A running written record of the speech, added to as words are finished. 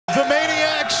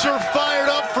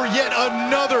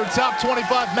another top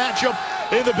 25 matchup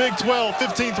in the Big 12.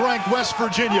 15th ranked West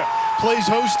Virginia plays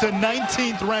host to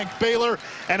 19th ranked Baylor,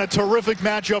 and a terrific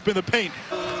matchup in the paint.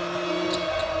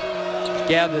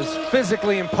 Gathers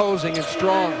physically imposing and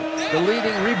strong. The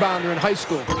leading rebounder in high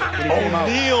school.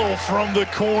 O'Neal from the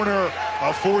corner,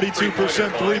 a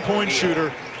 42% three-point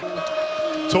shooter.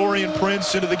 Taurean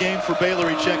Prince into the game for Baylor.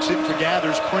 He checks in for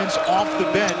Gathers. Prince off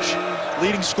the bench,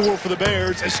 leading scorer for the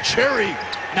Bears as Cherry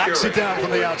knocks it down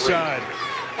from the outside.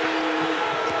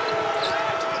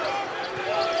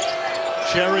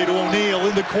 Cherry to O'Neal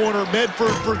in the corner.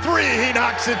 Medford for three. He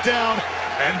knocks it down.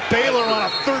 And Baylor on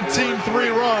a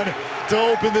 13-3 run to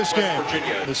open this game.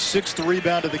 The sixth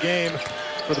rebound of the game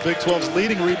for the Big 12's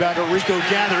leading rebounder, Rico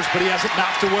Gathers, but he has it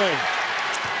knocked away.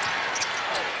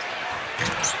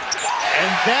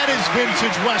 And that is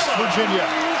vintage West Virginia.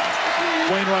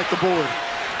 Wainwright the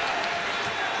board.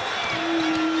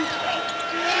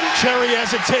 Cherry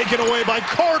has it taken away by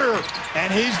Carter,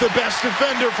 and he's the best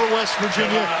defender for West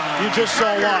Virginia. You just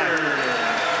saw why.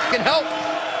 Can help.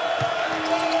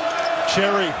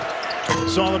 Cherry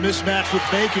saw the mismatch with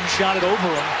Macon, shot it over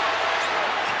him.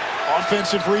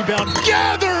 Offensive rebound,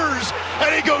 Gathers,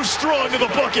 and he goes strong to the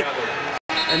bucket.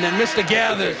 And then Mr.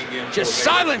 Gathers just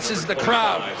silences the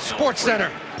crowd. Sports Center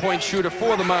point shooter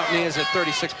for the Mountaineers at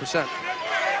 36%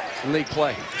 in league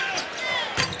play.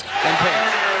 And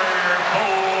pass.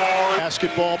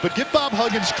 Basketball, but give Bob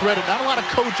Huggins credit. Not a lot of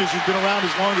coaches who've been around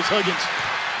as long as Huggins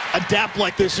adapt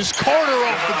like this. As Carter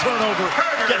off the turnover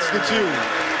gets the two.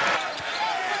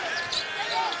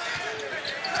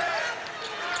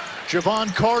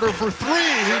 Javon Carter for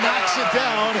three. He knocks it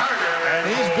down, and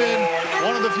he's been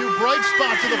one of the few bright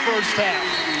spots of the first half.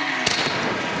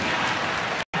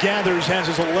 Gathers has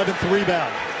his 11th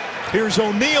rebound. Here's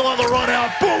O'Neal on the run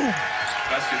out. Boom!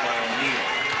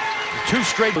 Two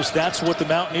straight. That's what the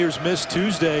Mountaineers missed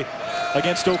Tuesday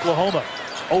against Oklahoma.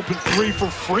 Open three for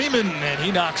Freeman, and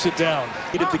he knocks it down.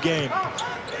 At the game.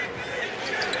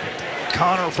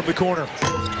 Connor from the corner.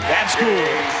 That's good.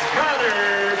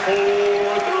 Connor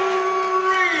for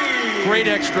three. Great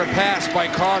extra pass by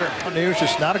Carter. Mountaineers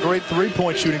just not a great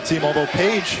three-point shooting team, although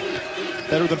Page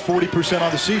better than 40%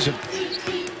 on the season.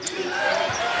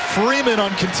 Freeman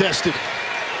uncontested.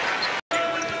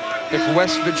 If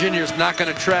West Virginia's not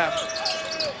going to trap.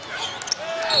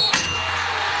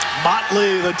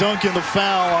 Motley, the dunk and the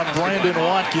foul on Brandon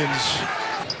Watkins.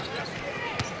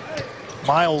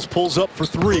 Miles pulls up for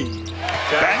three.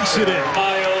 Banks it in.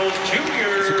 Miles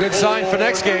Jr. It's a good sign for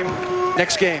next game.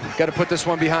 Next game, got to put this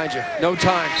one behind you. No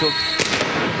time till.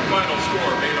 Final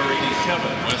score, Baylor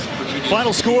 87, West Virginia.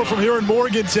 Final score from here in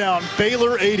Morgantown.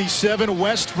 Baylor 87,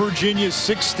 West Virginia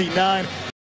 69.